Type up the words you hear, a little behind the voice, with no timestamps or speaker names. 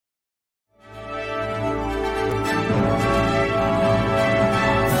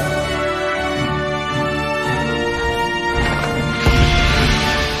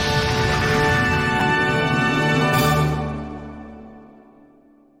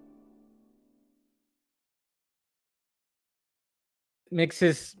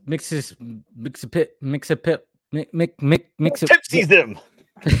Tipsy's them.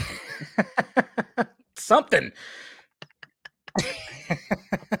 Something.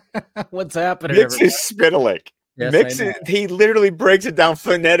 What's happening? Mxyzpixilated. Yes, He literally breaks it down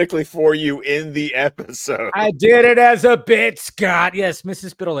phonetically for you in the episode. I did it as a bit, Scott. Yes,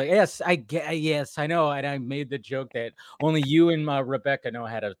 Mxyzpixilated. Yes, I get. Yes, I know. And I made the joke that only you and Rebecca know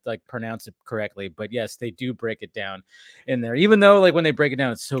how to like pronounce it correctly. But yes, they do break it down in there. Even though like when they break it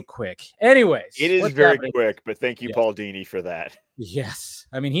down, it's so quick. Anyways, it is very quick. But thank you, Paul Dini, for that. Yes,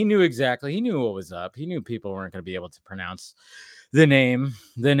 I mean he knew exactly. He knew what was up. He knew people weren't going to be able to pronounce the name.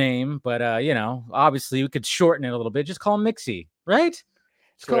 But you know, obviously we could shorten it a little bit. Just call him Mixie, right?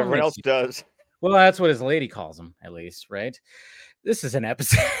 Just so everyone else does. Well, that's what his lady calls him, at least, right? This is an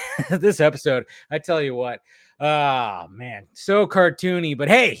episode. This episode, I tell you what. Oh man, so cartoony. But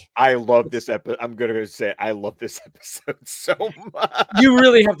hey, I love this episode. I'm gonna say I love this episode so much. You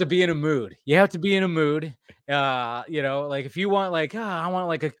really have to be in a mood. You have to be in a mood. You know, like if you want, like, I want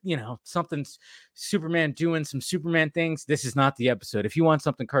like a, you know, something Superman doing some Superman things. This is not the episode. If you want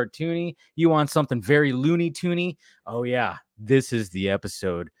something cartoony, you want something very Looney Toony. Oh yeah, this is the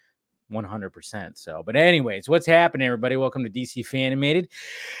episode. 100%. So, but anyways, what's happening, everybody? Welcome to DC Fan-imated.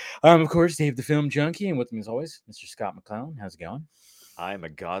 Of course, Dave the Film Junkie, and with me as always, Mr. Scott McClellan. How's it going? I'm a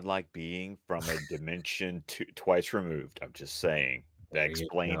godlike being from a dimension twice removed. I'm just saying that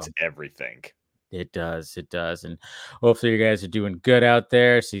explains everything. It does. It does. And hopefully you guys are doing good out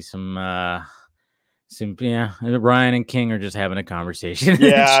there. See some Ryan and King are just having a conversation.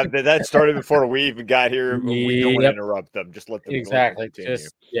 Yeah, that started before we even got here. We don't want to interrupt them. Just let them exactly.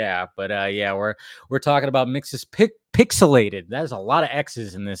 We're talking about Mxyzpixilated. There's a lot of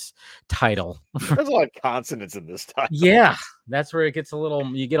X's in this title. There's a lot of consonants in this title. Yeah, that's where it gets a little.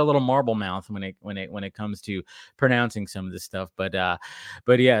 You get a little marble mouth when it comes to pronouncing some of this stuff. But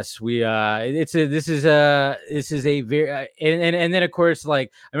yes, this is a very and then of course,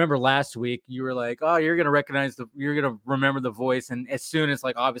 like I remember last week you were like, oh, you're gonna remember the voice, and as soon as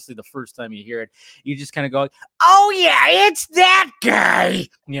like obviously the first time you hear it, you just kind of go, oh yeah, it's that guy.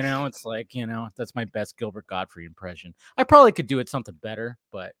 You know, it's like, you know, that's my best Gilbert Gottfried impression. I probably could do it something better,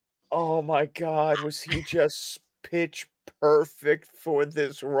 but oh my God, was he just pitch perfect for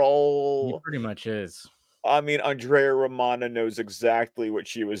this role? He pretty much is. I mean, Andrea Romana knows exactly what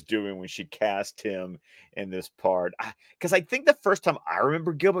she was doing when she cast him in this part. Because I think the first time I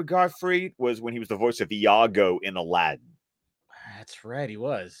remember Gilbert Gottfried was when he was the voice of Iago in Aladdin. That's right, he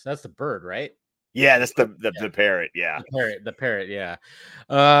was. That's the bird, right? Yeah, that's the parrot. Yeah, the parrot. Yeah.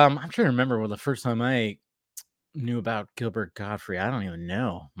 I'm trying to remember when the first time I knew about Gilbert Gottfried. I don't even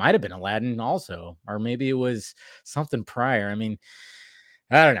know. Might have been Aladdin also, or maybe it was something prior. I mean,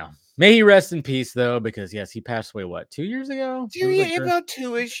 I don't know. May he rest in peace, though, because yes, he passed away. What, 2 years ago? About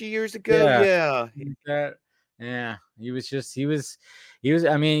 2-ish years ago. Yeah. He was.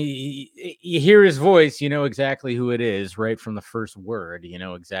 I mean, you hear his voice, you know exactly who it is right from the first word. You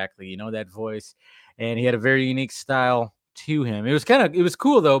know exactly. You know that voice, and he had a very unique style to him. It was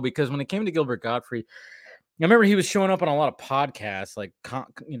cool though, because when it came to Gilbert Gottfried, I remember he was showing up on a lot of podcasts, like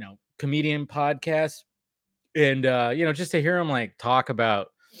comedian podcasts, and just to hear him like talk about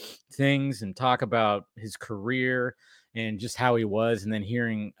things and talk about his career and just how he was, and then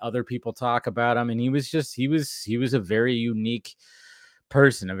hearing other people talk about him, and he was a very unique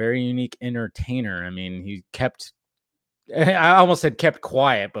person, a very unique entertainer. I mean, he kept. I almost said kept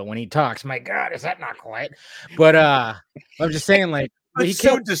quiet, but when he talks, my God, is that not quiet? But I'm just saying, like. But he's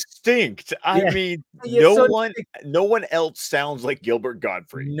so distinct. I mean, no one else sounds like Gilbert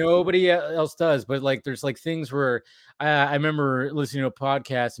Gottfried. Nobody else does. But like, there's like things where I remember listening to a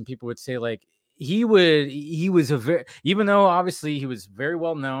podcast and people would say like he was even though obviously he was very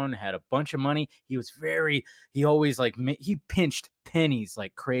well known, had a bunch of money. He always like he pinched pennies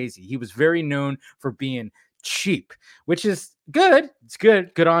like crazy. He was very known for being cheap, which is good. It's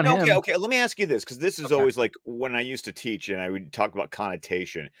good on him. Okay, let me ask you this, because this is always like when I used to teach and I would talk about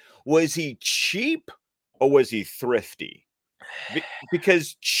connotation. Was he cheap or was he thrifty?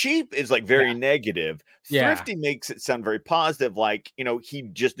 Because cheap is like very negative. Thrifty makes it sound very positive, like, you know, he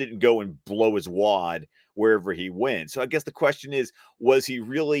just didn't go and blow his wad wherever he went. So I guess the question is, was he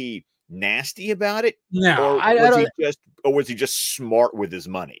really nasty about it? No, or was he just smart with his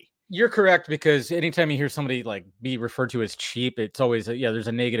money? You're correct, because anytime you hear somebody like be referred to as cheap, it's always there's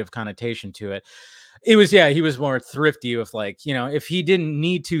a negative connotation to it. He was more thrifty with, like, you know, if he didn't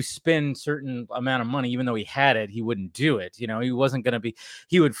need to spend certain amount of money, even though he had it, he wouldn't do it. You know, he wasn't going to be,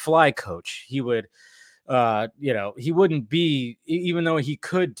 he would fly coach. He would, he wouldn't be, even though he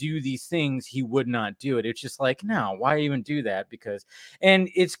could do these things, he would not do it. It's just like, no, why even do that? Because, and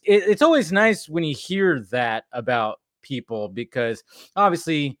it's always nice when you hear that about people, because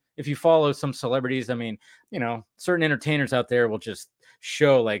obviously if you follow some celebrities, I mean, certain entertainers out there will just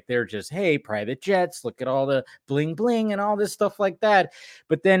show like they're just, hey, private jets, look at all the bling bling and all this stuff like that.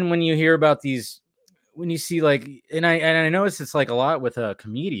 But then when you hear about these, when you see like, and I notice it's like a lot with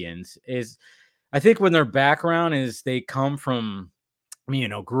comedians, is I think when their background is they come from,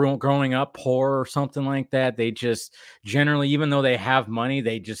 growing up poor or something like that, they just generally, even though they have money,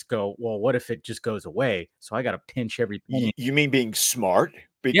 they just go, well, what if it just goes away? So I got to pinch every penny. You mean being smart?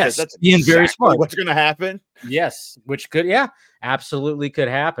 Because Yes, that's being very exactly smart. what's going to happen. Yes, which could, absolutely could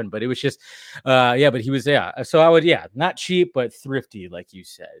happen. But it was just, but he was, So I would, not cheap, but thrifty, like you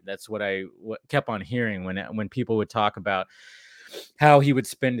said. That's what I kept on hearing when people would talk about how he would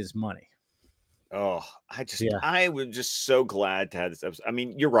spend his money. Oh, I was just so glad to have this episode. I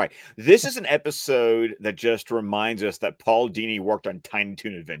mean, you're right. This is an episode that just reminds us that Paul Dini worked on Tiny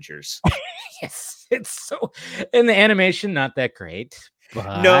Toon Adventures. Yes, it's so, and the animation not that great,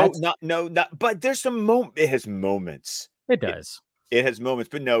 but not. But there's some it has moments. It does. It has moments,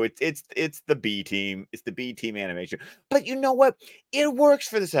 but no, it's the B team. It's the B team animation. But you know what? It works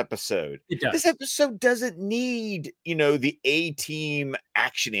for this episode. It does. This episode doesn't need, the A team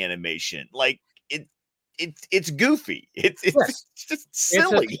action animation. Like it's goofy. It's just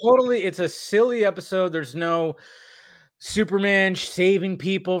silly. It's a silly episode. There's no Superman saving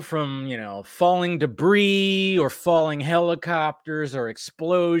people from, falling debris or falling helicopters or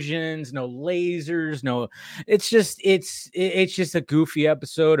explosions, no lasers, no. It's just a goofy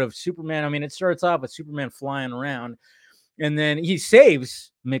episode of Superman. I mean, it starts off with Superman flying around, and then he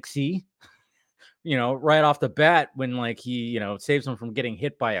saves Mxyzptlk, right off the bat, when like he, saves him from getting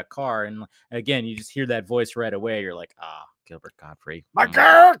hit by a car. And again, you just hear that voice right away. You're like, Gilbert Gottfried.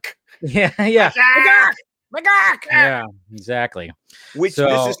 McGurk! Yeah. McGurk! Yeah, exactly. This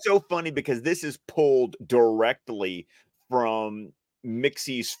is so funny because this is pulled directly from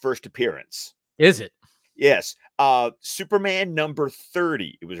Mixie's first appearance. Is it? Yes. Superman number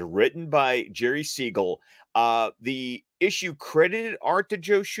 30. It was written by Jerry Siegel. The issue credited art to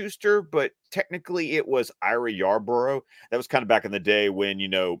Joe Shuster, but technically it was Ira Yarborough. That was kind of back in the day when,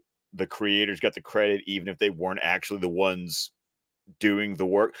 the creators got the credit, even if they weren't actually the ones doing the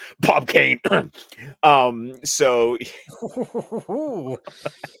work. Bob Kane. So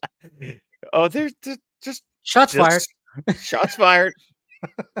there's just shots fired. Shots fired.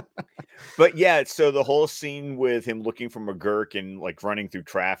 But yeah, so the whole scene with him looking for McGurk and like running through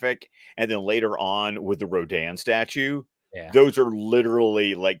traffic, and then later on with the Rodin statue, those are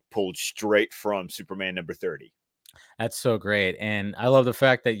literally like pulled straight from Superman number 30. That's so great. And I love the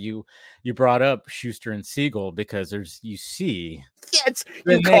fact that you brought up Shuster and Siegel, because you see. Yes,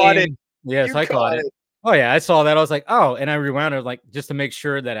 you caught it. Yes, I caught it. Oh yeah, I saw that. I was like, oh, and I rewound it like just to make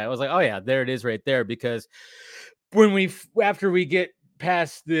sure that I was like, oh yeah, there it is right there. Because when after we get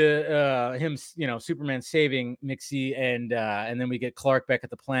past the him, Superman saving Mxyzptlk, and then we get Clark back at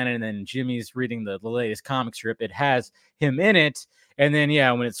the planet, and then Jimmy's reading the latest comic strip. It has him in it, and then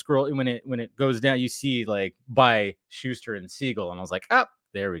when it goes down, you see like by Shuster and Siegel, and I was like, oh,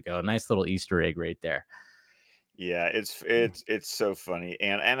 there we go, nice little Easter egg right there. Yeah, it's so funny,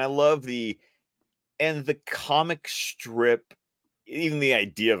 and I love the comic strip. Even the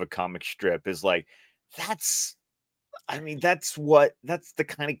idea of a comic strip is like that's the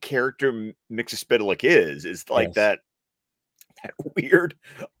kind of character Mxyzptlk is like that weird,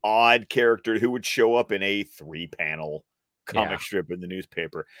 odd character who would show up in a 3-panel comic strip in the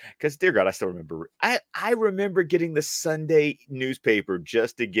newspaper. Because dear God, I still remember. I remember getting the Sunday newspaper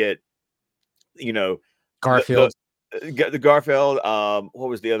just to get, Garfield. The Garfield. What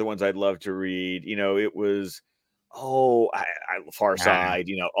was the other ones I'd love to read? It was. Far Side,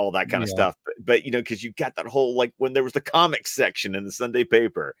 all that kind of stuff. But because you got that whole, like, when there was the comics section in the Sunday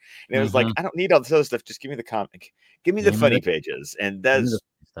paper, and it was like, I don't need all this other stuff. Just give me the comic. Give me the funny pages. And that's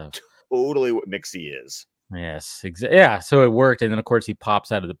totally what Mxyzptlk is. Yes, yeah. So it worked, and then of course he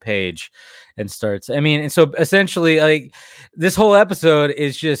pops out of the page and starts. I mean, and so essentially, like, this whole episode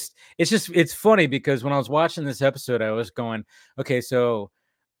is it's funny because when I was watching this episode, I was going, okay, so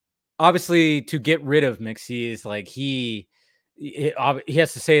obviously to get rid of Mxyzptlk is like he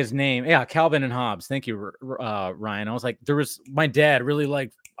has to say his name. Yeah, Calvin and Hobbes. Thank you, Ryan. I was like, my dad really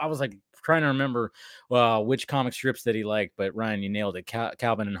liked. I was like trying to remember which comic strips that he liked, but Ryan, you nailed it.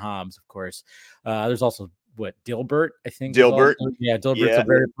 Calvin and Hobbes, of course. There's also Dilbert, I think. Dilbert. Dilbert's a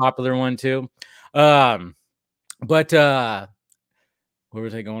very popular one too. But where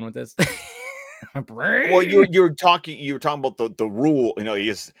was I going with this? Well, you were talking about the rule,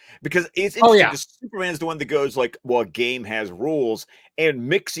 because it's Oh interesting yeah. because Superman's the one that goes like, well, a game has rules, and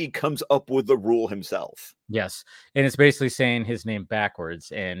Mxy comes up with the rule himself. Yes, and it's basically saying his name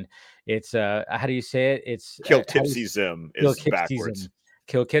backwards, and it's how do you say it? It's Kill how do you Tipsyism kill is backwards. Kipsism.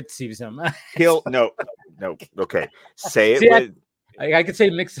 Kill Kipsism. Kill no, okay. Say it See, with I could say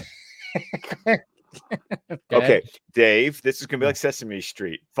mix. Go ahead. okay, Dave. This is gonna be Yeah. like Sesame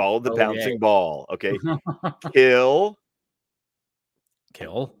Street. Follow the Okay. bouncing ball. Okay, kill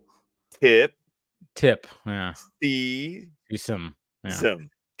Kill. tip Tip. Yeah. the Do some. Yeah. zim.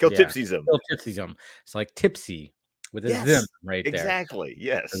 Kill Yeah. Tipsyism. Kill Tipsism. It's like tipsy with a zim Yes, right there. exactly.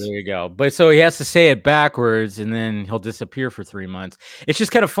 Yes. So there you go. But so he has to say it backwards and then he'll disappear for 3 months. It's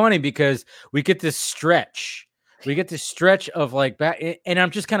just kind of funny because we get this stretch. We get this stretch of like back, and I'm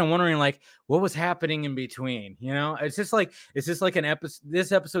just kind of wondering like what was happening in between. It's just like an episode.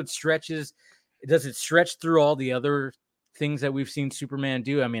 This episode stretches. Does it stretch through all the other things that we've seen Superman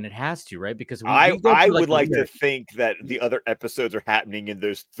do? I mean, it has to, right? Because we go I through like would a like to year. think that the other episodes are happening in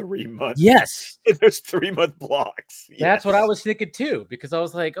those 3 months. Yes. In those 3-month blocks. That's what I Yes. was thinking too, because I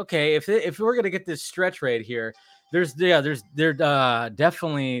was like, okay, if we're gonna get this stretch right here, there's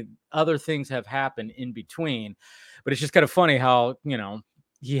definitely other things have happened in between, but it's just kind of funny how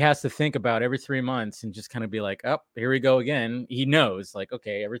he has to think about every 3 months and just kind of be like, oh, here we go again. He knows like,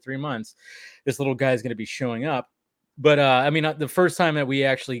 okay, every 3 months, this little guy is gonna be showing up. But I mean, the first time that we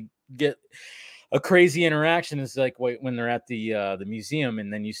actually get a crazy interaction is like when they're at the museum,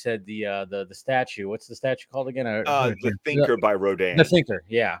 and then you said the statue. What's the statue called again? The Thinker by Rodin. The Thinker,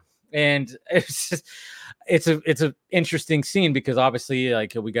 yeah. And it's a interesting scene because obviously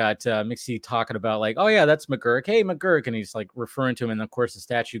like we got Mxy talking about like, oh yeah, that's McGurk. Hey McGurk, and he's like referring to him, and of course the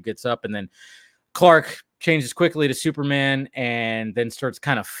statue gets up, and then Clark changes quickly to Superman, and then starts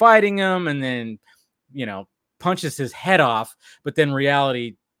kind of fighting him, and then punches his head off, but then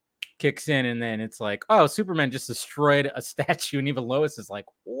reality kicks in, and then it's like, oh, Superman just destroyed a statue, and even Lois is like,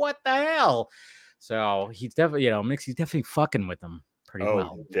 what the hell? So he's definitely, Mixie's definitely fucking with him pretty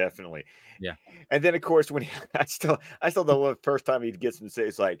well. Definitely. Yeah. And then of course when I still the first time he gets him to say,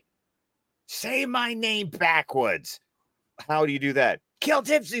 it's like, say my name backwards. How do you do that? Kill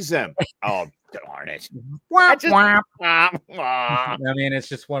Tipsyism. Oh, darn it. I mean, it's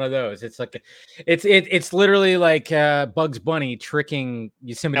just one of those. It's like it's literally like Bugs Bunny tricking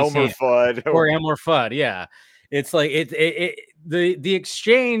Yosemite Elmer Sam Fudd. or Elmer Fudd. Yeah, it's like the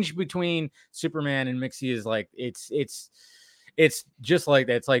exchange between Superman and Mxy is like it's just like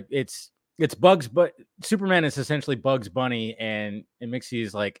that. It's like it's Bugs, but Superman is essentially Bugs Bunny, and Mxy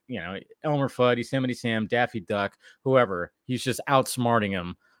is like Elmer Fudd, Yosemite Sam, Daffy Duck, whoever. He's just outsmarting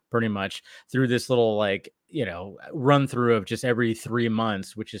him pretty much through this little run through of just every 3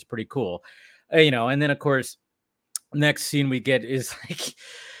 months, which is pretty cool. And then of course next scene we get is like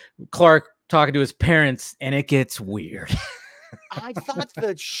Clark talking to his parents, and it gets weird. I thought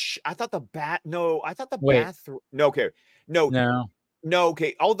the Wait. bathroom. No, okay. No,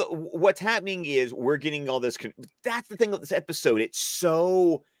 okay. What's happening is we're getting all this. That's the thing with this episode. It's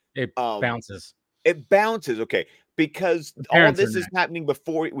so It bounces. It bounces, okay, because all this is happening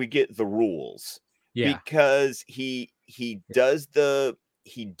before we get the rules. Yeah. Because he does the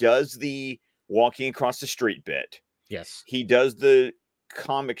walking across the street bit. Yes. He does the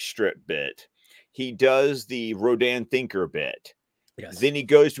comic strip bit. He does the Rodin Thinker bit. Yes. Then he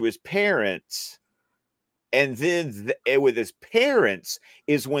goes to his parents, and then with his parents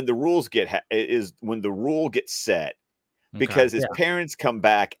is when the rules when the rule gets set. Because his parents come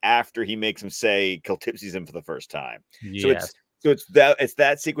back after he makes him say kill Tipsyism for the first time. Yes. So it's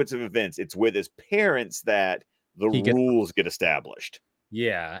that sequence of events. It's with his parents that the rules get established.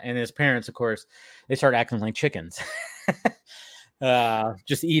 Yeah, and his parents, of course, they start acting like chickens.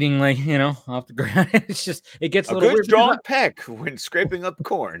 Just eating like off the ground. It gets a little good weird. Strong peck when scraping up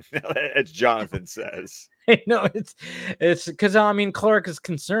corn, as Jonathan says. No, it's because I mean Clark is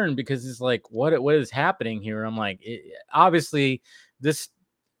concerned because he's like, what is happening here? I'm like, obviously it's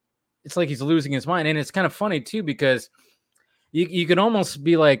like he's losing his mind, and it's kind of funny too because you can almost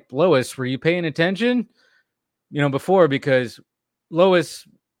be like, Lois, were you paying attention? Before, because Lois,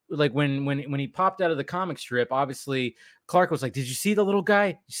 like when he popped out of the comic strip, obviously Clark was like, did you see the little guy?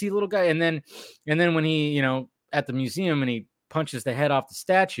 You see the little guy? And then when he at the museum and he punches the head off the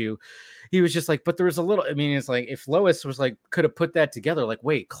statue, he was just like, but there was a little, I mean, it's like if Lois was like, could have put that together, like,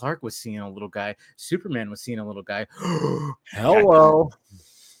 wait, Clark was seeing a little guy, Superman was seeing a little guy. Hello.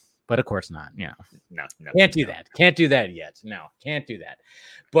 But of course not. No, can't do that. Can't do that yet. No, can't do that.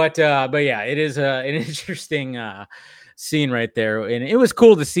 But yeah, it is an interesting scene right there, and it was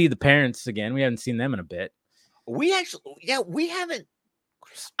cool to see the parents again. We haven't seen them in a bit. We actually, yeah, we haven't.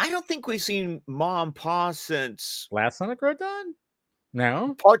 I don't think we've seen Mom Pa since Last Son of Croton?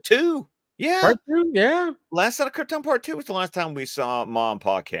 No. part 2. Yeah, Part 2? Yeah. Last Son of Krypton part 2 was the last time we saw Mom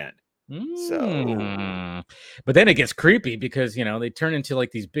Pa Ken. So, But then it gets creepy because they turn into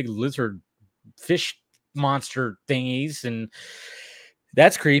like these big lizard fish monster thingies, and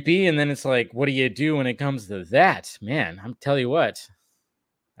that's creepy. And then it's like, what do you do when it comes to that? Man, I'm tell you what,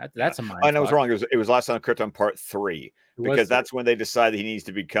 that's a mind and I was fuck. wrong. It was Last Son of Krypton part 3 because Was that's when they decide that he needs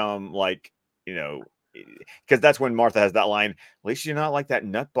to become like because that's when Martha has that line. At least you're not like that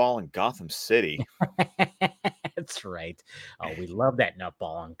nutball in Gotham City. That's right. Oh, we love that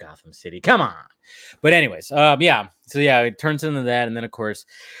nutball in Gotham City. Come on. But anyways, yeah. So yeah, it turns into that, and then of course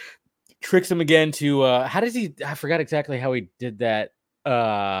tricks him again to how does he? I forgot exactly how he did that.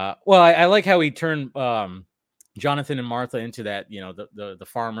 Well, I like how he turned Jonathan and Martha into that, the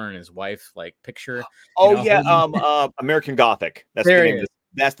farmer and his wife like picture. Oh yeah, American Gothic. That's There the he name. is.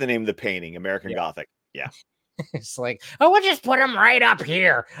 That's the name of the painting, American Yeah. Gothic. Yeah. It's like, oh, we'll just put him right up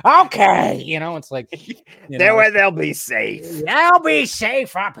here. Okay. It's like, There where they'll be safe. They'll be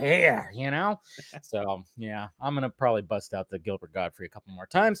safe up here, So yeah, I'm gonna probably bust out the Gilbert Gottfried a couple more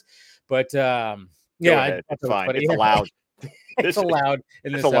times. But yeah, it's fine. It's allowed. It's allowed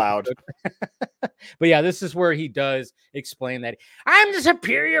in this allowed. But yeah, this is where he does explain that I'm the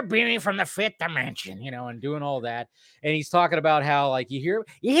superior being from the 5th dimension, and doing all that. And he's talking about how like you hear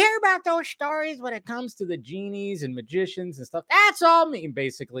about those stories when it comes to the genies and magicians and stuff. That's all me,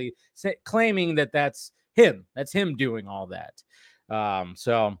 basically claiming that that's him doing all that.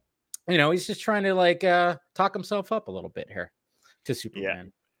 So he's just trying to like talk himself up a little bit here to Superman. Yeah.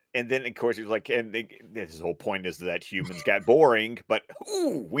 And then, of course, he was like, his whole point is that humans got boring, but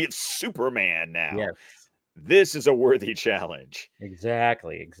we have Superman now. Yes. This is a worthy challenge.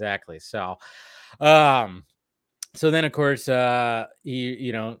 Exactly. So, so then, of course, the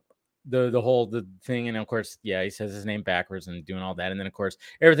whole thing, and of course, yeah, he says his name backwards and doing all that, and then of course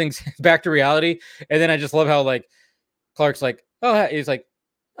everything's back to reality. And then I just love how like Clark's like, oh, he's like,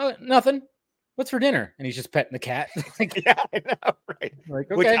 oh, nothing. What's for dinner? And he's just petting the cat. Like, yeah, I know, right?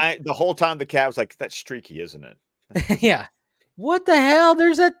 Like, okay. The whole time the cat was like, that's streaky, isn't it? Yeah. What the hell?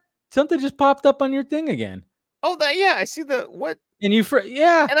 There's something just popped up on your thing again. Oh, yeah, I see the what? And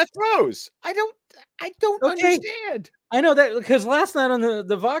yeah. And it froze. I don't understand. I know that because last night on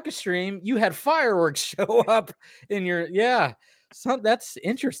the vodka stream, you had fireworks show up in your that's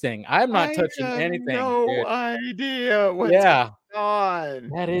interesting. I'm not touching anything. No idea what's going on.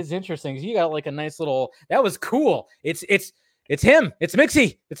 That is interesting. You got like a nice little. That was cool. It's him. It's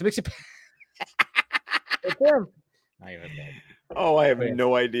Mxy. It's Mxy. It's him. Oh, I have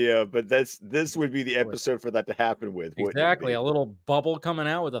no idea, but this would be the episode for that to happen with. Exactly. A little bubble coming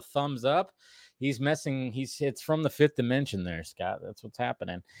out with a thumbs up. He's messing. It's from the 5th dimension there, Scott. That's what's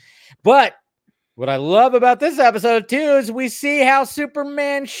happening. But what I love about this episode too is we see how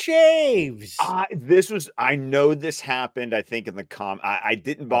Superman shaves. I know this happened. I think in the I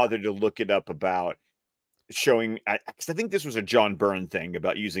didn't bother to look it up about showing. Because I think this was a John Byrne thing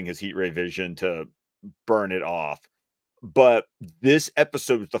about using his heat ray vision to burn it off. But this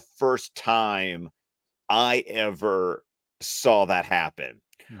episode was the first time I ever saw that happen.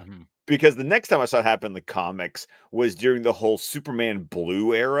 Mm-hmm. Because the next time I saw it happen in the comics was during the whole Superman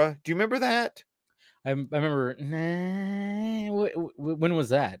Blue era. Do you remember that? I remember. When was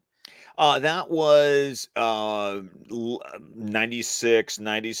that? That was 96,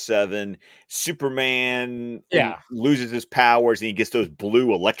 97. Superman loses his powers and he gets those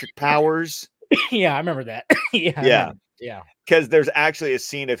blue electric powers. Yeah, I remember that. Yeah. Yeah. Because there's actually a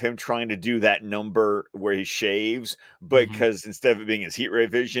scene of him trying to do that number where he shaves, but because instead of it being his heat ray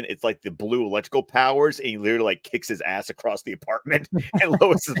vision, it's like the blue electrical powers, and he literally like kicks his ass across the apartment. And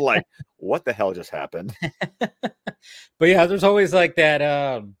Lois is like, what the hell just happened? But yeah, there's always like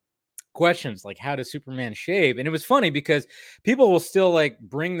that questions like, how does Superman shave? And it was funny because people will still like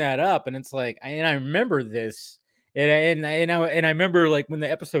bring that up, and it's like, and I remember this, and I remember like when the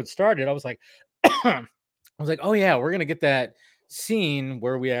episode started, I was like, oh yeah, we're gonna get that scene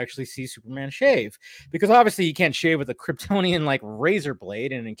where we actually see Superman shave, because obviously you can't shave with a Kryptonian like razor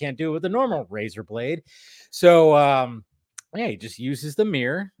blade, and you can't do it with a normal razor blade. So yeah, he just uses the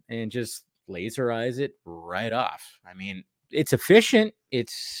mirror and just laser eyes it right off. I mean, it's efficient.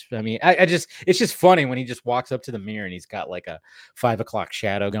 It's just funny when he just walks up to the mirror and he's got like a 5 o'clock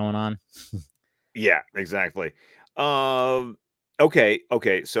shadow going on. Yeah, exactly. Okay.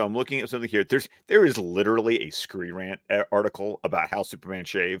 So I'm looking at something here. There is literally a Screen Rant article about how Superman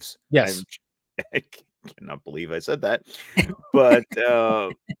shaves. Yes. cannot believe I said that. But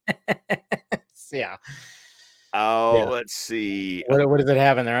Yeah. oh, Yeah. let's see. What does it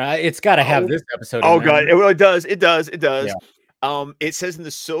have in there? It's got to have Oh, this episode in oh there. god, Right? well, it does. It does. It Yeah. does. It says in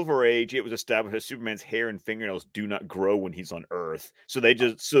the Silver Age, it was established that Superman's hair and fingernails do not grow when he's on Earth. So in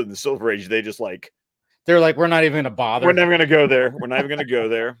the Silver Age, they just like, They're like, we're not even gonna we're bother. never gonna go there. We're not even gonna go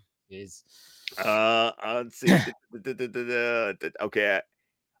there. Jeez. Let's see. Okay.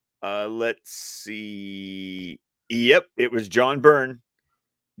 Let's see. Yep, it was John Byrne.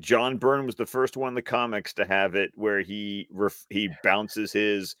 John Byrne was the first one in the comics to have it, where he bounces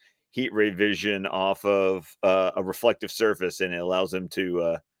his heat ray vision off of a reflective surface, and it allows him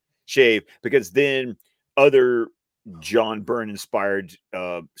to shave. Because then other John Byrne inspired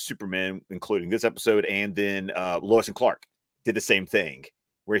Superman, including this episode, and then Lois and Clark did the same thing,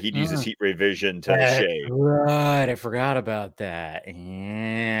 where he'd use his heat ray vision to shave. Right, I forgot about that.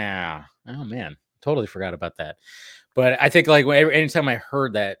 Yeah. Oh man, totally forgot about that. But I think like anytime I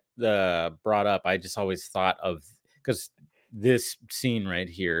heard that brought up, I just always thought of because this scene right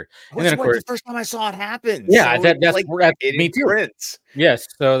here, and then of course the first time I saw it happen. Yeah, so that's like me too. Prince. Yes,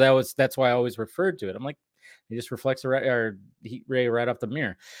 so that's why I always referred to it. I'm like, it just reflects or heat ray right off the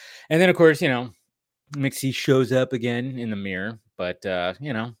mirror, and then of course Mxy shows up again in the mirror, but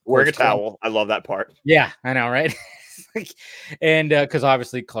Wearing a towel. I love that part. Yeah, I know, right? And because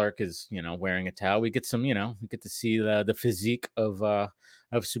obviously Clark is wearing a towel, we get some we get to see the physique of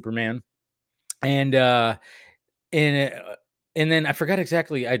Superman, and and then I forgot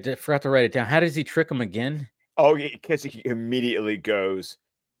exactly. Forgot to write it down. How does he trick him again? Oh, because he immediately goes,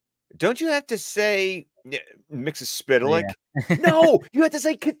 don't you have to say Mxyzpixilated? Yeah. No, you have to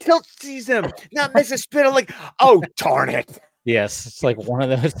say Mxyptlk, not Mxyzpixilated. Oh, darn it. Yes, it's like one of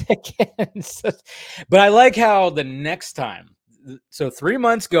those again. But I like how the next time, so 3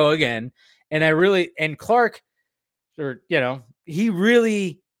 months go again, and Clark, or he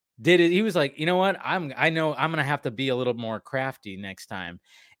really did it. He was like, you know what? I know I'm gonna have to be a little more crafty next time.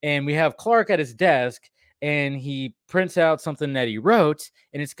 And we have Clark at his desk, and he prints out something that he wrote,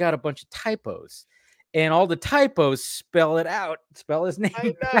 and it's got a bunch of typos. And all the typos spell his name.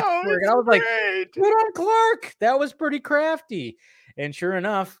 I know. And I was like, good on Clark. That was pretty crafty. And sure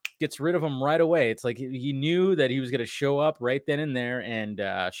enough, gets rid of him right away. It's like he knew that he was going to show up right then and there. And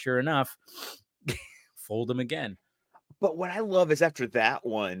sure enough, fold him again. But what I love is after that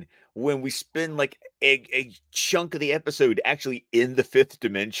one, when we spend like a chunk of the episode actually in the fifth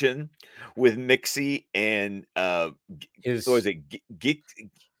dimension with Mxy and what was it?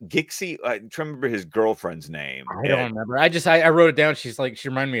 Gixie? I trying to remember his girlfriend's name. I don't remember. I wrote it down. She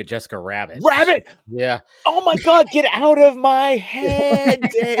reminded me of Jessica Rabbit. Rabbit! Yeah. Oh my god, get out of my head,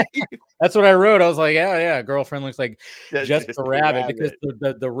 Dave. That's what I wrote. I was like, yeah, girlfriend looks like Jessica Rabbit because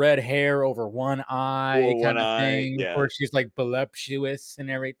the red hair over one eye kind of thing. Yeah. Or she's like voluptuous and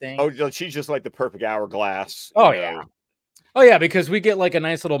everything. Oh, she's just like the perfect hourglass. Oh yeah. Oh yeah, because we get like a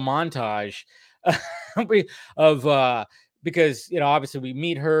nice little montage of because obviously we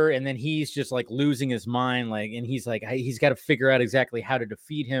meet her, and then he's just like losing his mind, like, and he's like he's got to figure out exactly how to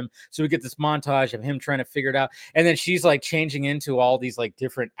defeat him. So we get this montage of him trying to figure it out, and then she's like changing into all these like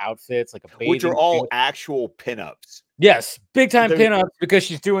different outfits, like which are all actual pinups. Yes, big time pinups because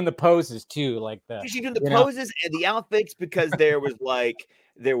she's doing the poses too, like she's doing the poses and the outfits because there was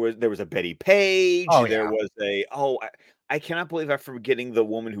a Betty Page. Oh, there was I cannot believe I'm forgetting the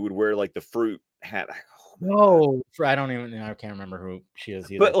woman who would wear like the fruit hat. No, I don't even know. I can't remember who she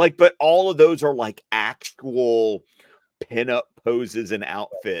is either. But all of those are like actual pinup poses and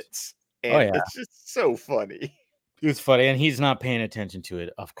outfits. And it's just so funny. It's funny, and he's not paying attention to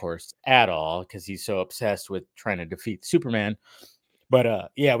it, of course, at all, because he's so obsessed with trying to defeat Superman. But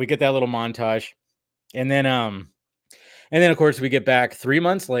yeah, we get that little montage, and then of course we get back 3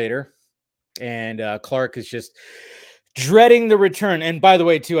 months later, and Clark is just dreading the return. And by the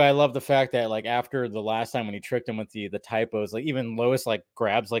way, too, I love the fact that like after the last time when he tricked him with the typos, like even Lois like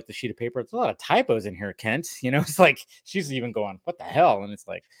grabs like the sheet of paper. It's a lot of typos in here, Kent. It's like she's even going, "What the hell?" And it's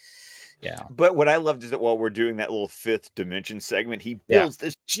like, yeah. But what I loved is that while we're doing that little fifth dimension segment, he builds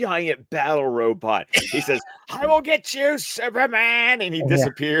this giant battle robot. He says, "I will get you, Superman," and he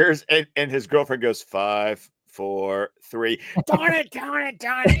disappears. And his girlfriend goes, 5, 4, 3. Darn it!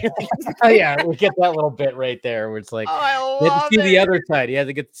 Oh yeah, we get that little bit right there where it's like, I you have love to see it. the other side. You have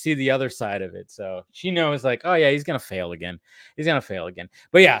to get to see the other side of it. So she knows, like, oh yeah, he's gonna fail again.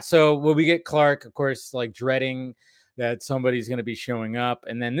 But yeah, so when we get Clark, of course, like dreading that somebody's going to be showing up.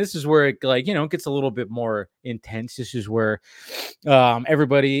 And then this is where it, like, you know, gets a little bit more intense. This is where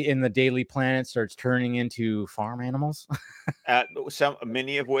everybody in the Daily Planet starts turning into farm animals.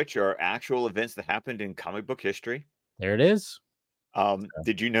 Many of which are actual events that happened in comic book history. There it is.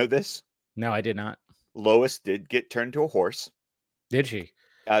 Did you know this? No, I did not. Lois did get turned into a horse. Did she?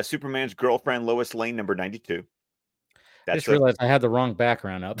 Superman's girlfriend, Lois Lane, number 92. I just realized I had the wrong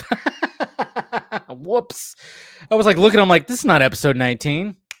background up. Whoops. I was like looking, I'm like, this is not episode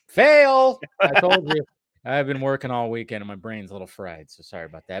 19. Fail. I told you. I've been working all weekend and my brain's a little fried, so sorry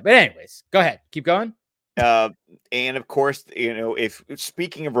about that. But anyways, go ahead. Keep going. And of course, you know, if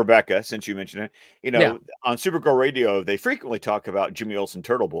speaking of Rebecca, since you mentioned it, you know, on Supergirl Radio, they frequently talk about Jimmy Olsen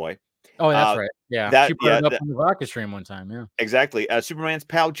Turtle Boy. Oh, that's right. Yeah. She brought it up on the Rocket Stream one time. Yeah. Exactly. Superman's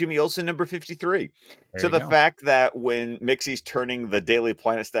pal, Jimmy Olsen, number 53. So the fact that when Mxy's turning the Daily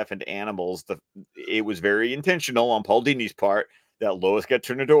Planet stuff into animals, it was very intentional on Paul Dini's part that Lois got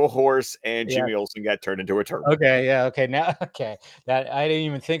turned into a horse and Jimmy Olsen got turned into a turtle. Okay. Yeah. Okay. Now, okay. That I didn't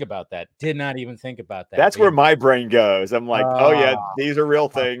even think about that. Did not even think about that. That's where my brain goes. I'm like, oh yeah, these are real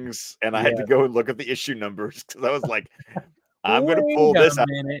things. And I had to go and look at the issue numbers because I was like, I'm going to pull this out.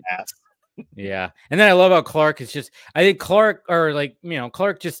 Yeah. And then I love how Clark is just, I think Clark, or like, you know,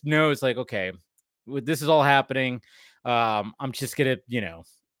 Clark just knows like, okay, this is all happening. I'm just going to, you know,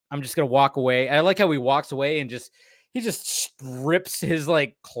 I'm just going to walk away. I like how he walks away and he just strips his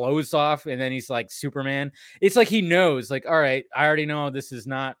like clothes off and then he's like Superman. It's like he knows, like, all right, I already know this is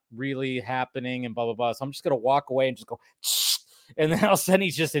not really happening and blah, blah, blah. So I'm just going to walk away and just go, and then all of a sudden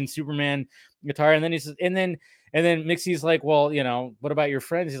he's just in Superman guitar. And then he's, and then Mxy's like, well, you know, what about your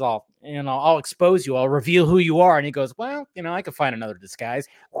friends? He's all, you know, I'll expose you. I'll reveal who you are. And he goes, well, you know, I could find another disguise.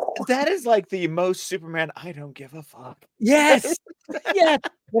 That is like the most Superman, I don't give a fuck. Yes. Yeah.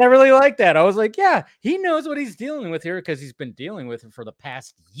 And I really like that. I was like, yeah, he knows what he's dealing with here because he's been dealing with it for the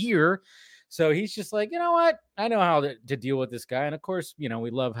past year. So he's just like, you know what? I know how to deal with this guy. And of course, you know,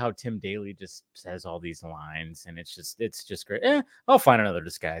 we love how Tim Daly just says all these lines and it's just great. I'll find another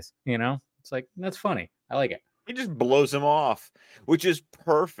disguise, you know? It's like, that's funny. I like it. He just blows him off, which is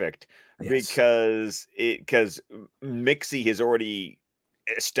perfect because Mxy has already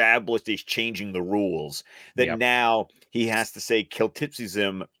established he's changing the rules that now he has to say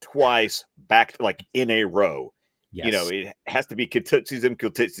Kiltipsism twice back, like in a row. Yes. You know, it has to be Kiltipsism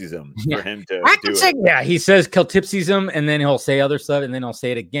for him to do it. Yeah, he says Kiltipsism and then he'll say other stuff and then he'll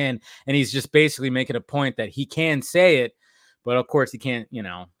say it again. And he's just basically making a point that he can say it, but of course he can't, you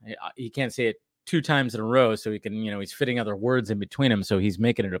know, he can't say it 2 times in a row, so he can, you know, he's fitting other words in between them, so he's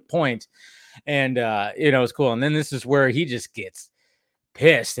making it a point. And you know, it's cool. And then this is where he just gets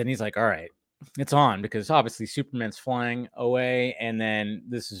pissed and he's like, all right, it's on, because obviously Superman's flying away, and then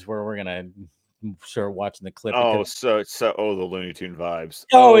this is where we're gonna start watching the clip. The Looney Tune vibes.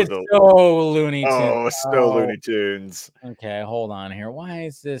 It's so Looney Tunes. Looney Tunes. Okay, hold on here. Why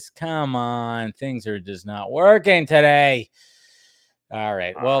is this? Come on, things are just not working today. All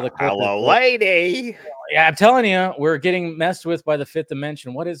right. Well, hello, lady. Yeah, I'm telling you, we're getting messed with by the 5th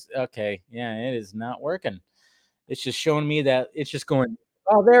dimension. What is okay? Yeah, it is not working. It's just showing me that it's just going.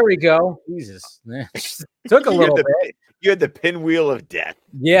 Oh, there we go. Jesus, took a little bit. You had the pinwheel of death.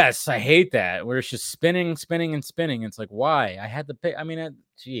 Yes, I hate that. Where it's just spinning, spinning, and spinning. It's like, why? I had the pick. I mean,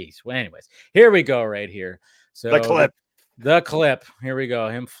 geez. Well, anyways, here we go. Right here. So the clip. Here we go.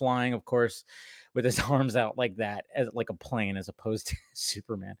 Him flying, of course, with his arms out like that, as like a plane, as opposed to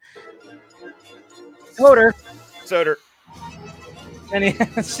Superman. Soder.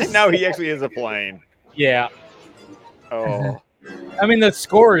 And now he actually is a plane. Yeah. Oh. I mean, the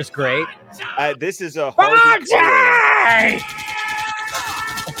score is great. This is a Harvey.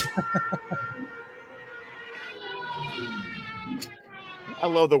 I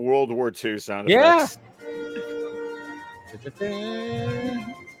love the World War II sound effects.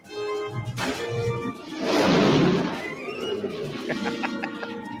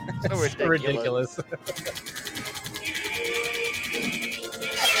 So ridiculous.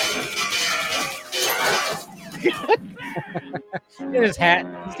 His hat.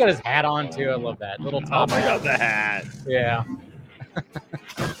 He's got his hat on too. I love that little top. Oh my god, the hat. Yeah.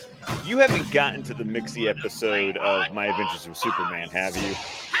 You haven't gotten to the Mxy episode of My Adventures with Superman, have you?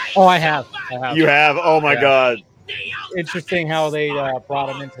 Oh, I have. You have? Oh my god. Interesting how they brought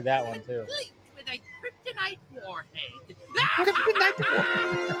him into that one too. With a kryptonite warhead.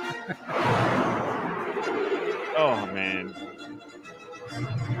 Oh man.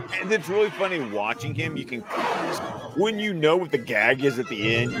 And it's really funny watching him. You can, when you know what the gag is at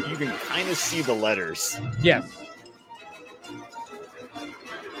the end, you can kind of see the letters. Yes.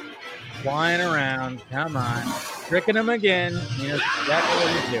 Flying around. Come on. tricking him again. He knows exactly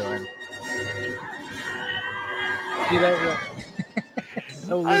what he's doing. See that?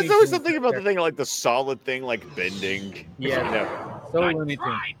 So I was Looney always Tunes thinking right about there. the thing like the solid thing, like bending. Yeah. You know. So Good Looney Tunes.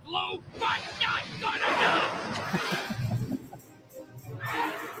 try, Blue, but not good enough.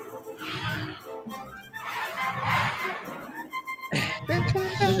 They're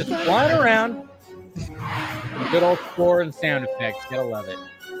just flying around. Some good old score and sound effects. Gotta love it.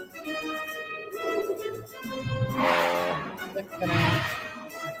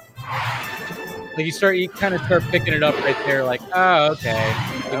 Like you kind of start picking it up right there. Like, oh, okay.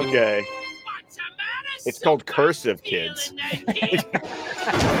 Okay. What's the matter, It's called Super? cursive, kids. Feeling that heat?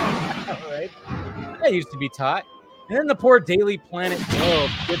 All right. That used to be taught. And then the poor Daily Planet globe.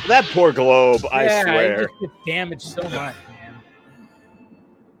 That poor globe, I It swear. just gets damaged so much, man.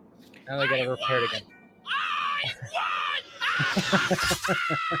 Now they gotta repair it again. I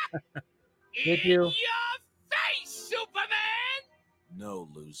won! Did In you? your face, Superman! No,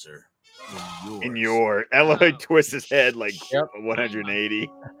 loser. In your Eloy twists his head like Yep. 180.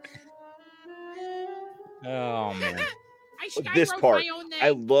 Oh man. This skywrote part, my own name. I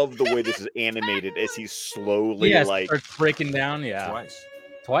love the way this is animated as he's slowly Yeah, like starts breaking down. Yeah, Twice.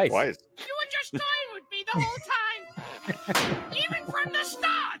 twice. You were just toying with me the whole time. Even from the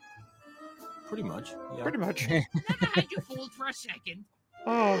start. Pretty much. Yeah. Pretty much. Never had you fooled for a second.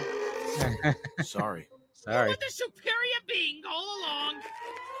 Oh. Sorry. You Sorry. were the superior being all along.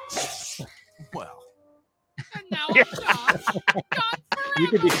 Well. And now I'm gone. Gone You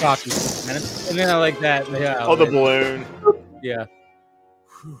could be cocky, and then I like that. Yeah. Oh, the balloon. Yeah.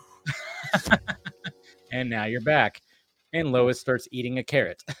 And now you're back. And Lois starts eating a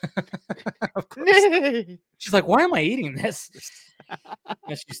carrot. Of course. She's like, why am I eating this?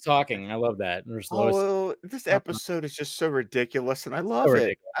 And she's talking. I love that. There's Lois. Oh, this episode is just so ridiculous, and I love it.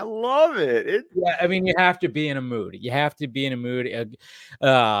 ridiculous. I love it. Yeah, I mean, you have to be in a mood. You have to be in a mood. If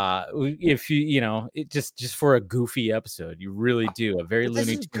it just for a goofy episode, you really do. A very This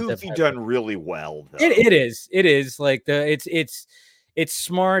Looney is Tunes Goofy episode. done really well, though. It is like it's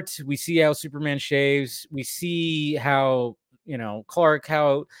smart. We see how Superman shaves. We see how Clark,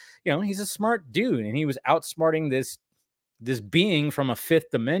 how he's a smart dude, and he was outsmarting this being from a fifth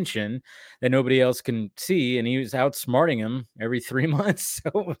dimension that nobody else can see, and he was outsmarting him every 3 months.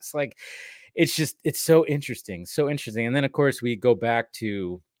 So it's like it's so interesting. And then of course we go back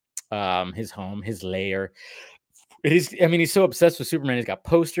to his home, his lair. He's so obsessed with Superman. He's got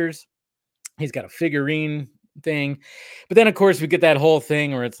posters, he's got a figurine thing, but then of course we get that whole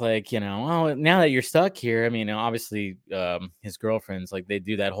thing where it's like, oh, now that you're stuck here, obviously his girlfriend's like, they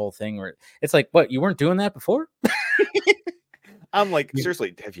do that whole thing where it's like, what, you weren't doing that before? I'm like,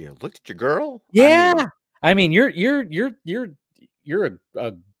 seriously, have you looked at your girl? Yeah, you're a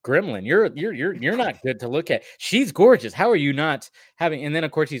gremlin. You're not good to look at. She's gorgeous. How are you not having? And then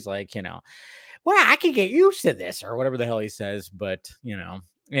of course he's like, well, I can get used to this or whatever the hell he says, but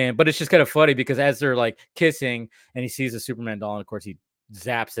but it's just kind of funny because as they're like kissing and he sees a Superman doll, and of course he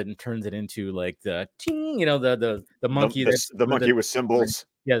zaps it and turns it into like the monkey, the monkey with symbols.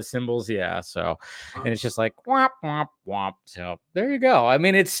 Yeah, the symbols. Yeah. So, and it's just like womp womp womp. So there you go.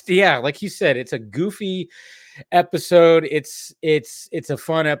 It's like you said, it's a goofy episode. It's a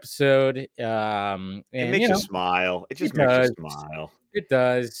fun episode. And it makes you smile. It just makes you smile. It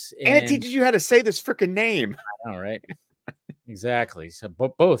does. And it teaches you how to say this freaking name. All right. Exactly. So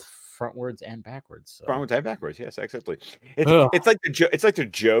both frontwards and backwards. So. Frontwards and backwards. Yes, exactly. It's like the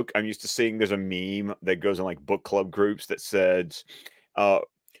joke I'm used to seeing. There's a meme that goes in like book club groups that says,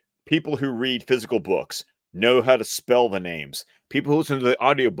 people who read physical books know how to spell the names. People who listen to the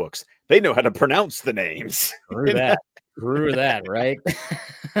audiobooks, they know how to pronounce the names. Screw that, right?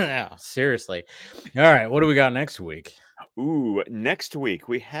 No, seriously. All right, what do we got next week? Ooh, next week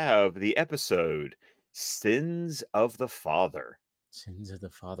we have the episode Sins of the Father. Sins of the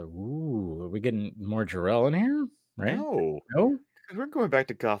Father. Ooh, are we getting more Jor-El in here? Right? No. We're going back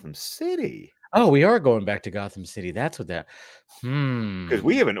to Gotham City. Oh, we are going back to Gotham City. That's what that. Because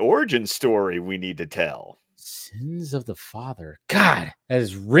we have an origin story we need to tell. Sins of the Father. God, that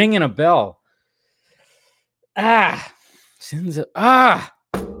is ringing a bell. Sins of.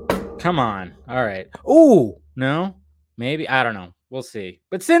 Come on. All right. Ooh, no, maybe. I don't know. We'll see.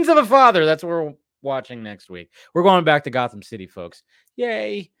 But Sins of the Father, that's what we're watching next week. We're going back to Gotham City, folks.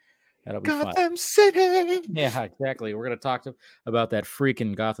 Yay. That'll be Gotham fun. City. Yeah, exactly. We're going to talk about that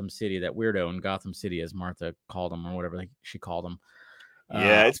freaking Gotham City, that weirdo in Gotham City, as Martha called him, or whatever she called him.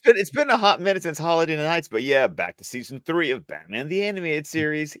 Yeah, it's been a hot minute since Holiday Nights, but yeah, back to season 3 of Batman the Animated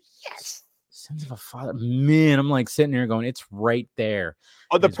Series. Yes. Sins of a Father. Man, I'm like sitting there going, it's right there.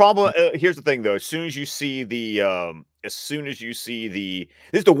 Oh, the It's- problem. Here's the thing, though. As soon as you see the,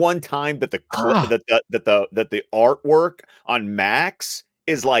 this is the one time that the artwork on Max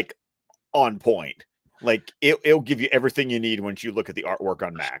is like on point. Like it'll give you everything you need once you look at the artwork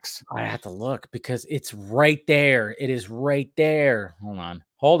on Max. I have to look because it's right there. It is right there. Hold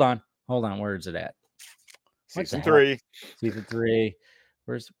on. Where is it at? Season 3. Season 3.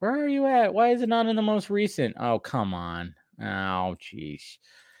 Where are you at? Why is it not in the most recent? Oh, come on. Oh, jeez.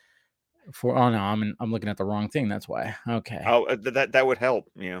 No, I'm looking at the wrong thing. That's why. Okay. Oh, that would help.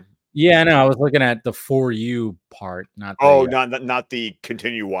 Yeah. Yeah, no, I was looking at the For You part, not the, Oh, not the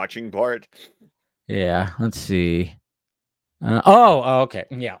continue watching part. Yeah, let's see. Okay.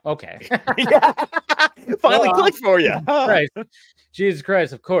 Yeah, okay. Yeah. Finally clicked for you. Christ. Jesus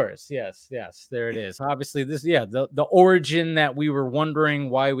Christ, of course. Yes, there it is. Obviously, the origin that we were wondering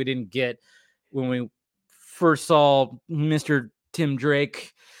why we didn't get when we first saw Mr. Tim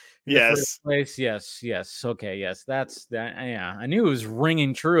Drake. In the first place. Yes. Okay, yes. That's that. Yeah, I knew it was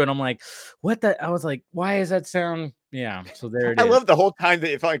ringing true, and I'm like, what that? I was like, why is that sound? Yeah, so there it is. I love the whole time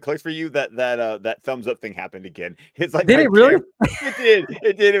that it finally clicked for you that thumbs up thing happened again. It's like, did it really?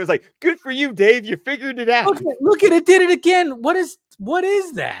 It did. It was like, good for you, Dave. You figured it out. Okay, look at it. Did it again? What is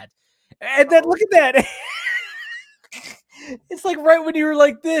that? And then look at that. It's like right when you were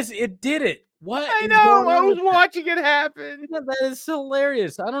like this, it did it. What? I know. I was watching it happen. That is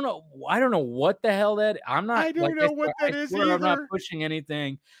hilarious. I don't know what the hell that. I'm not. I don't know what that is either. I'm not pushing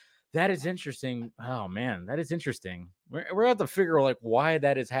anything. That is interesting. Oh man, that is interesting. We're gonna have to figure like why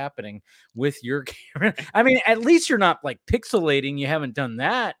that is happening with your camera. I mean, at least you're not like pixelating. You haven't done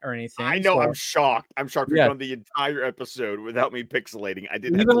that or anything. I know. So. I'm shocked. We've done the entire episode without me pixelating. I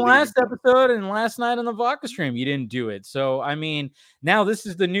didn't. Even last episode and last night on the vodka stream, you didn't do it. So I mean, now this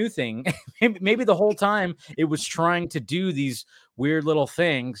is the new thing. Maybe the whole time it was trying to do these weird little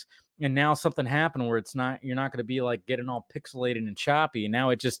things. And now something happened where you're not going to be like getting all pixelated and choppy. And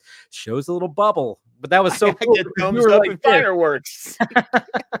now it just shows a little bubble. But that was so cool. Get thumbs up and fireworks.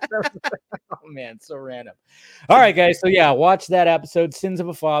 Oh man, so random. All right, guys. So yeah, watch that episode, Sins of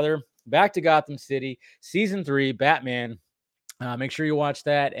a Father, Back to Gotham City, Season 3, Batman. Make sure you watch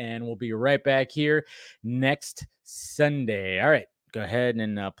that, and we'll be right back here next Sunday. All right, go ahead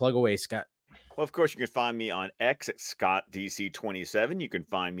and plug away, Scott. Well, of course, you can find me on X at ScottDC27. You can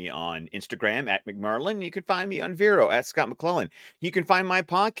find me on Instagram at McMarlin. You can find me on Vero at Scott McClellan. You can find my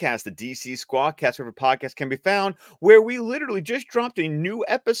podcast, the DC Squadcast, wherever podcasts can be found, where we literally just dropped a new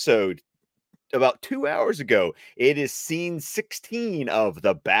episode about 2 hours ago. It is scene 16 of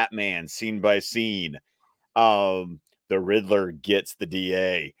the Batman, scene by scene. The Riddler gets the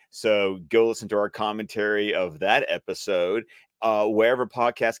DA. So go listen to our commentary of that episode. Wherever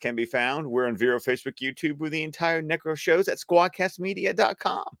podcasts can be found. We're on Vero, Facebook, YouTube, with the entire Necro shows at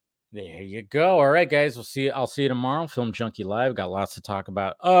squadcastmedia.com. There you go. All right, guys. I'll see you tomorrow. Film Junkie Live. Got lots to talk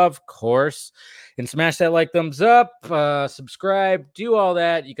about, of course. And smash that like, thumbs up, subscribe, do all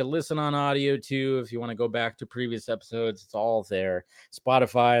that. You can listen on audio too if you want to go back to previous episodes. It's all there.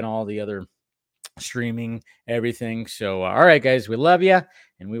 Spotify and all the other streaming, everything. So, all right, guys, we love you,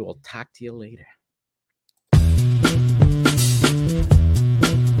 and we will talk to you later.